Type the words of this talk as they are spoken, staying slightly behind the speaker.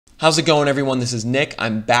How's it going, everyone? This is Nick.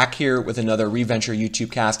 I'm back here with another ReVenture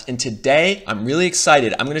YouTube cast, and today I'm really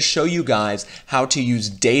excited. I'm going to show you guys how to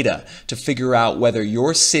use data to figure out whether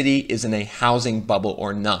your city is in a housing bubble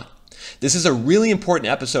or not. This is a really important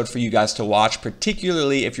episode for you guys to watch,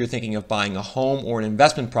 particularly if you're thinking of buying a home or an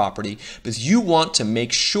investment property, because you want to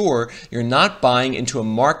make sure you're not buying into a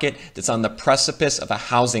market that's on the precipice of a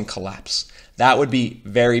housing collapse. That would be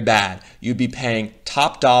very bad. You'd be paying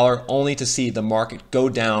top dollar only to see the market go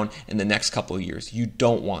down in the next couple of years. You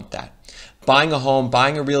don't want that. Buying a home,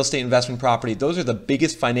 buying a real estate investment property, those are the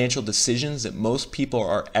biggest financial decisions that most people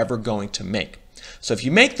are ever going to make. So if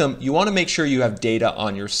you make them, you want to make sure you have data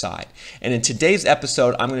on your side. And in today's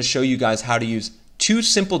episode, I'm going to show you guys how to use two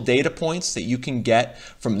simple data points that you can get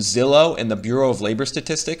from Zillow and the Bureau of Labor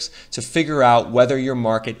Statistics to figure out whether your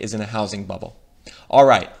market is in a housing bubble. All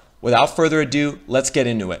right. Without further ado, let's get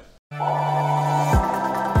into it.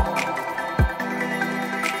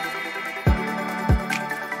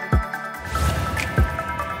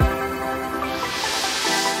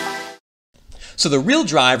 So the real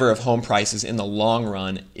driver of home prices in the long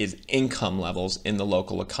run is income levels in the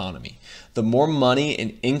local economy. The more money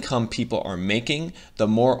and income people are making, the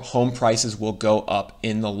more home prices will go up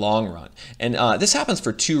in the long run. And this happens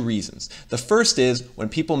for two reasons. The first is when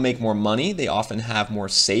people make more money, they often have more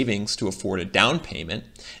savings to afford a down payment,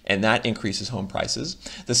 and that increases home prices.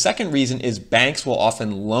 The second reason is banks will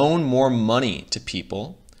often loan more money to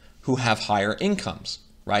people who have higher incomes,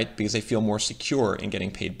 right? Because they feel more secure in getting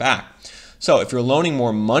paid back. So if you're loaning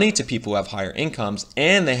more money to people who have higher incomes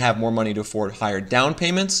and they have more money to afford higher down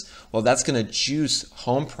payments, well, that's going to juice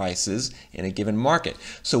home prices in a given market.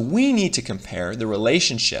 So we need to compare the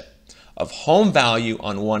relationship of home value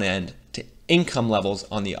on one end to income levels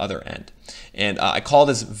on the other end. And I call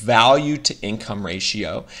this value to income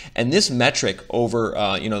ratio. And this metric over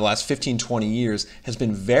the last 15, 20 years has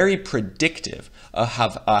been very predictive of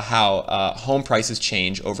how home prices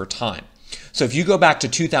change over time. So if you go back to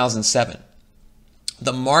 2007,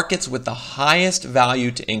 the markets with the highest value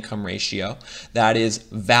to income ratio, that is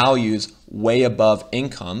values way above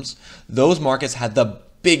incomes, those markets had the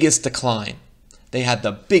biggest decline. They had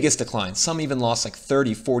the biggest decline. Some even lost like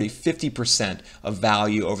 30, 40, 50% of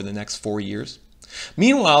value over the next 4 years.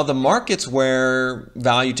 Meanwhile, the markets where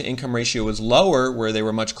value to income ratio was lower, where they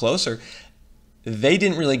were much closer, they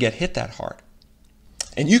didn't really get hit that hard.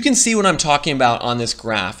 And you can see what I'm talking about on this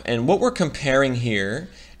graph. And what we're comparing here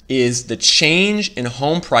is the change in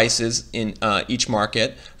home prices in each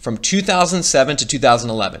market from 2007 to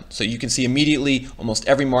 2011. So you can see immediately almost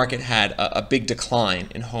every market had a big decline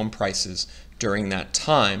in home prices during that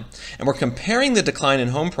time. And we're comparing the decline in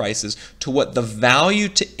home prices to what the value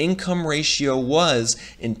to income ratio was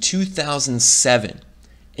in 2007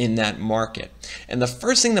 in that market. And the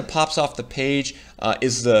first thing that pops off the page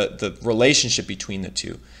is the relationship between the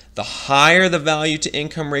two. The higher the value to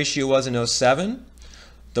income ratio was in 2007,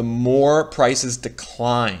 the more prices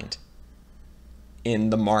declined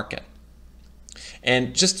in the market.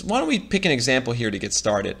 And just why don't we pick an example here to get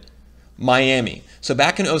started? Miami. So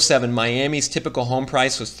back in 2007, Miami's typical home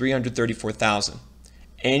price was $334,000.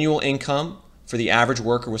 Annual income for the average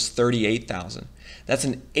worker was $38,000. That's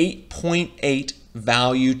an 8.8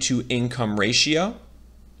 value to income ratio.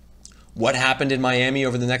 What happened in Miami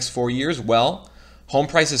over the next 4 years? Well, home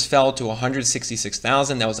prices fell to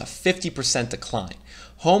 $166,000. That was a 50% decline.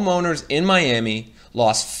 Homeowners in Miami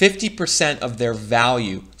lost 50% of their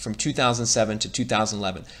value from 2007 to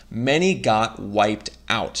 2011. Many got wiped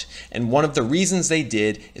out. And one of the reasons they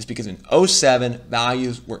did is because in 2007,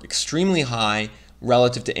 values were extremely high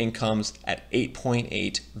relative to incomes at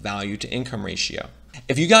 8.8 value to income ratio.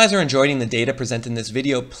 If you guys are enjoying the data presented in this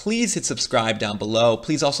video, please hit subscribe down below.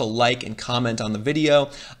 Please also like and comment on the video.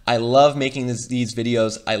 I love making these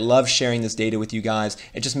videos. I love sharing this data with you guys.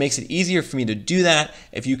 It just makes it easier for me to do that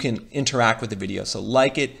if you can interact with the video. So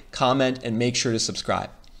like it, comment, and make sure to subscribe.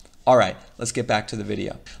 All right, let's get back to the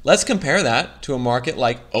video. Let's compare that to a market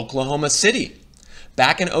like Oklahoma City.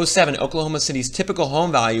 Back in 2007, Oklahoma City's typical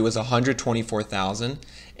home value was $124,000,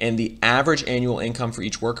 and the average annual income for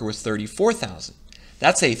each worker was $34,000.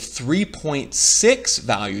 That's a 3.6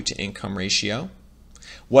 value to income ratio.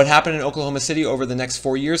 What happened in Oklahoma City over the next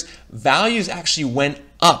 4 years? Values actually went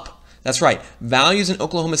up. That's right. Values in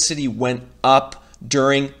Oklahoma City went up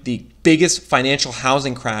during the biggest financial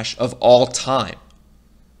housing crash of all time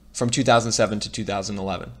from 2007 to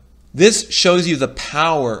 2011. This shows you the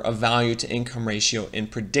power of value to income ratio in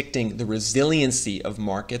predicting the resiliency of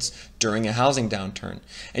markets during a housing downturn.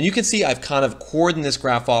 And you can see I've kind of cordoned this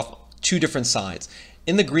graph off two different sides.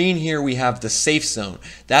 In the green here, we have the safe zone.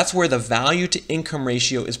 That's where the value to income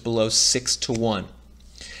ratio is below 6 to 1.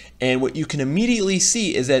 And what you can immediately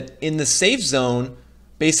see is that in the safe zone,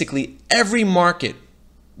 basically every market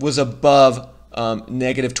was above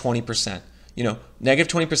negative 20%. You know,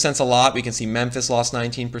 negative 20% is a lot. We can see Memphis lost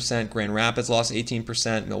 19%, Grand Rapids lost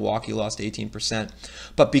 18%, Milwaukee lost 18%.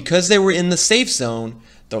 But because they were in the safe zone,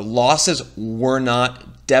 the losses were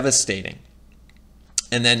not devastating.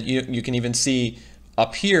 And then you can even see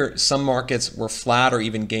up here, some markets were flat or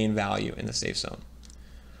even gained value in the safe zone.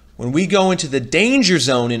 When we go into the danger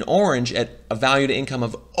zone in orange at a value to income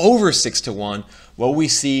of over 6 to 1, well, we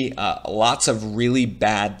see lots of really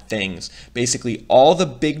bad things. Basically, all the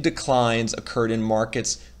big declines occurred in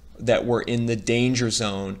markets that were in the danger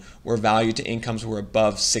zone where value to incomes were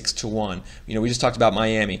above 6 to 1. You know, we just talked about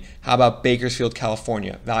Miami. How about Bakersfield,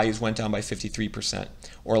 California? Values went down by 53%.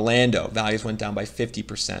 Orlando, values went down by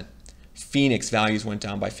 50%. Phoenix, values went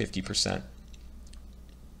down by 50%.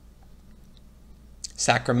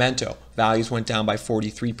 Sacramento, values went down by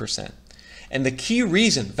 43%. And the key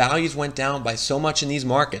reason values went down by so much in these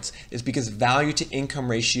markets is because value to income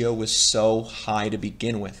ratio was so high to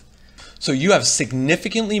begin with. So you have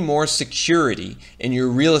significantly more security in your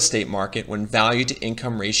real estate market when value to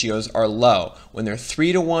income ratios are low. When they're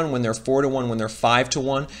 3 to 1, when they're 4 to 1, when they're 5 to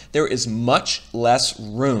 1, there is much less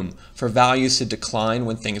room for values to decline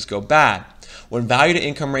when things go bad. When value to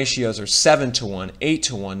income ratios are 7 to 1, 8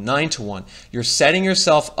 to 1, 9 to 1, you're setting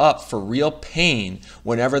yourself up for real pain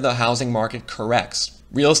whenever the housing market corrects.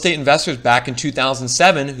 Real estate investors back in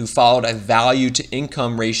 2007 who followed a value to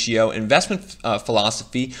income ratio investment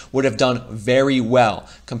philosophy would have done very well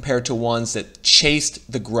compared to ones that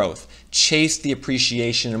chased the growth, chased the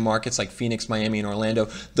appreciation in markets like Phoenix, Miami, and Orlando.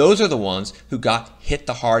 Those are the ones who got hit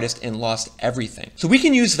the hardest and lost everything. So we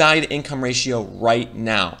can use value to income ratio right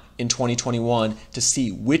now in 2021 to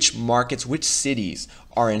see which markets, which cities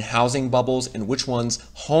are in housing bubbles and which ones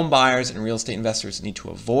home buyers and real estate investors need to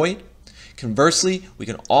avoid. Conversely, we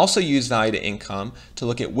can also use value to income to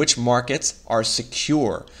look at which markets are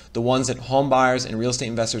secure, the ones that home buyers and real estate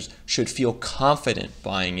investors should feel confident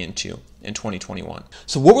buying into in 2021.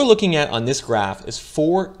 So what we're looking at on this graph is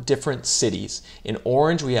 4 different cities. In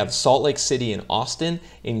orange, we have Salt Lake City and Austin.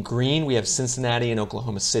 In green, we have Cincinnati and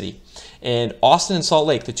Oklahoma City. And Austin and Salt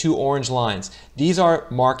Lake, the 2 orange lines, these are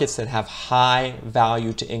markets that have high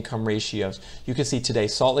value to income ratios. You can see today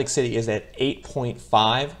Salt Lake City is at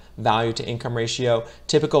 8.5 value to income ratio,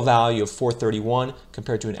 typical value of 431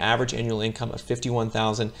 compared to an average annual income of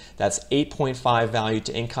 51,000. That's 8.5 value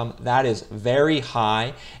to income. That is very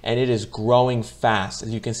high, and it is growing fast.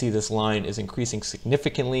 As you can see, this line is increasing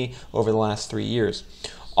significantly over the last 3 years.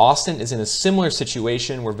 Austin is in a similar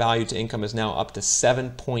situation where value to income is now up to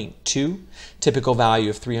 7.2, typical value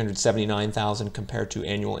of 379,000 compared to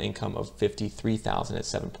annual income of 53,000 at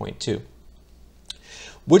 7.2.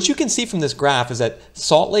 What you can see from this graph is that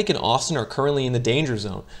Salt Lake and Austin are currently in the danger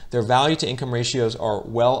zone. Their value to income ratios are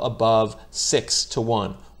well above 6 to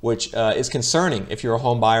 1, which is concerning if you're a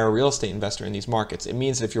home buyer or real estate investor in these markets. It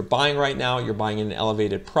means that if you're buying right now, you're buying at an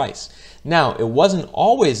elevated price. Now, it wasn't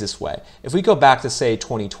always this way. If we go back to, say,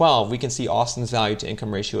 2012, we can see Austin's value to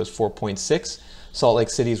income ratio is 4.6, Salt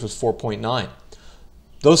Lake City's was 4.9.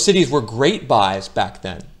 Those cities were great buys back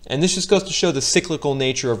then. And this just goes to show the cyclical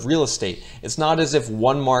nature of real estate. It's not as if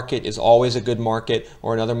one market is always a good market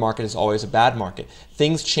or another market is always a bad market.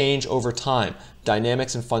 Things change over time.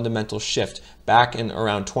 Dynamics and fundamentals shift. Back in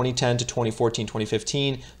around 2010 to 2014,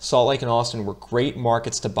 2015, Salt Lake and Austin were great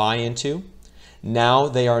markets to buy into. Now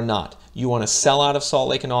they are not. You want to sell out of Salt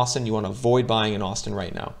Lake and Austin. You want to avoid buying in Austin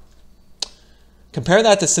right now. Compare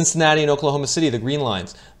that to Cincinnati and Oklahoma City, the green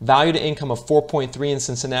lines. Value to income of 4.3 in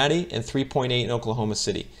Cincinnati and 3.8 in Oklahoma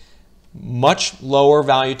City. Much lower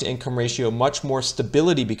value to income ratio, much more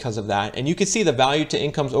stability because of that. And you can see the value to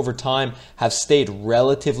incomes over time have stayed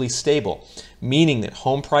relatively stable, meaning that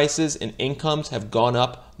home prices and incomes have gone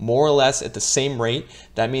up more or less at the same rate.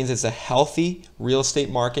 That means it's a healthy real estate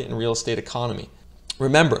market and real estate economy.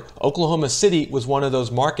 Remember, Oklahoma City was one of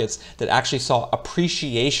those markets that actually saw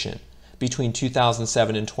appreciation between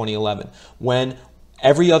 2007 and 2011, when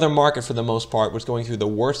every other market for the most part was going through the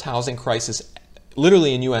worst housing crisis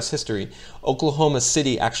literally in U.S. history. Oklahoma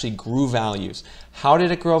City actually grew values. How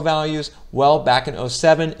did it grow values? Well, back in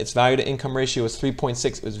 2007, its value to income ratio was 3.6.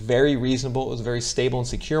 It was very reasonable. It was a very stable and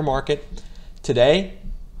secure market. Today,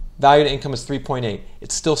 value to income is 3.8.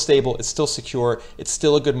 It's still stable. It's still secure. It's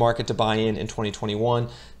still a good market to buy in 2021.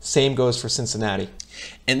 Same goes for Cincinnati.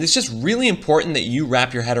 And it's just really important that you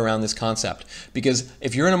wrap your head around this concept, because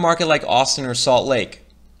if you're in a market like Austin or Salt Lake,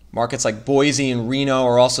 markets like Boise and Reno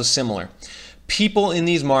are also similar. people in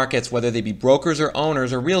these markets, whether they be brokers or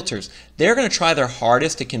owners or realtors, they're going to try their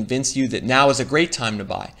hardest to convince you that now is a great time to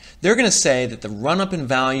buy. They're going to say that the run-up in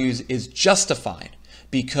values is justified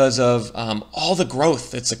because of all the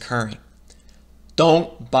growth that's occurring.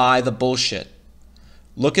 Don't buy the bullshit.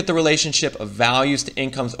 Look at the relationship of values to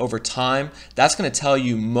incomes over time. That's going to tell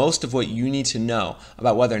you most of what you need to know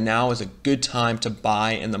about whether now is a good time to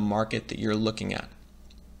buy in the market that you're looking at.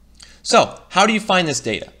 So, how do you find this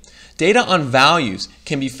data? Data on values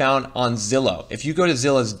can be found on Zillow. If you go to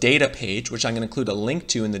Zillow's data page, which I'm going to include a link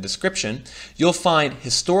to in the description, you'll find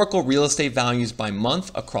historical real estate values by month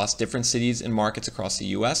across different cities and markets across the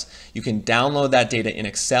US. You can download that data in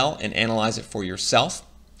Excel and analyze it for yourself.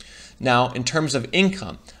 Now, in terms of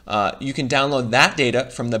income, you can download that data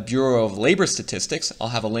from the Bureau of Labor Statistics. I'll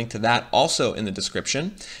have a link to that also in the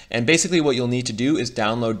description. And basically what you'll need to do is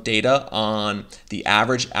download data on the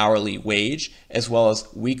average hourly wage as well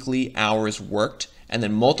as weekly hours worked, and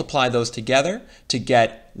then multiply those together to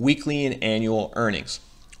get weekly and annual earnings.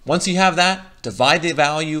 Once you have that, divide the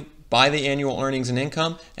value by the annual earnings and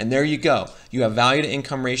income, and there you go. You have value to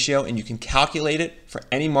income ratio, and you can calculate it for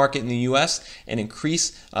any market in the US and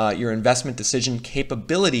increase your investment decision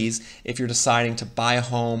capabilities if you're deciding to buy a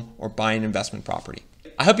home or buy an investment property.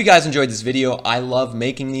 I hope you guys enjoyed this video. I love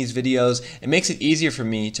making these videos. It makes it easier for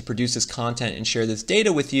me to produce this content and share this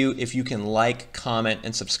data with you if you can like, comment,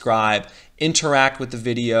 and subscribe, interact with the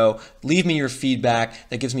video, leave me your feedback.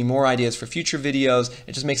 That gives me more ideas for future videos.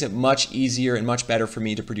 It just makes it much easier and much better for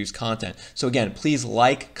me to produce content. So again, please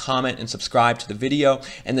like, comment, and subscribe to the video,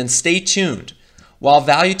 and then stay tuned. While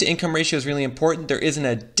value to income ratio is really important, there is an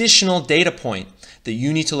additional data point that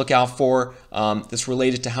you need to look out for that's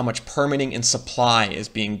related to how much permitting and supply is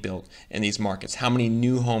being built in these markets, how many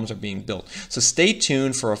new homes are being built. So stay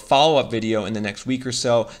tuned for a follow-up video in the next week or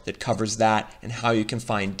so that covers that and how you can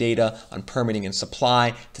find data on permitting and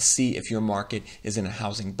supply to see if your market is in a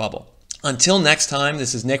housing bubble. Until next time,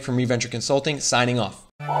 this is Nick from ReVenture Consulting signing off.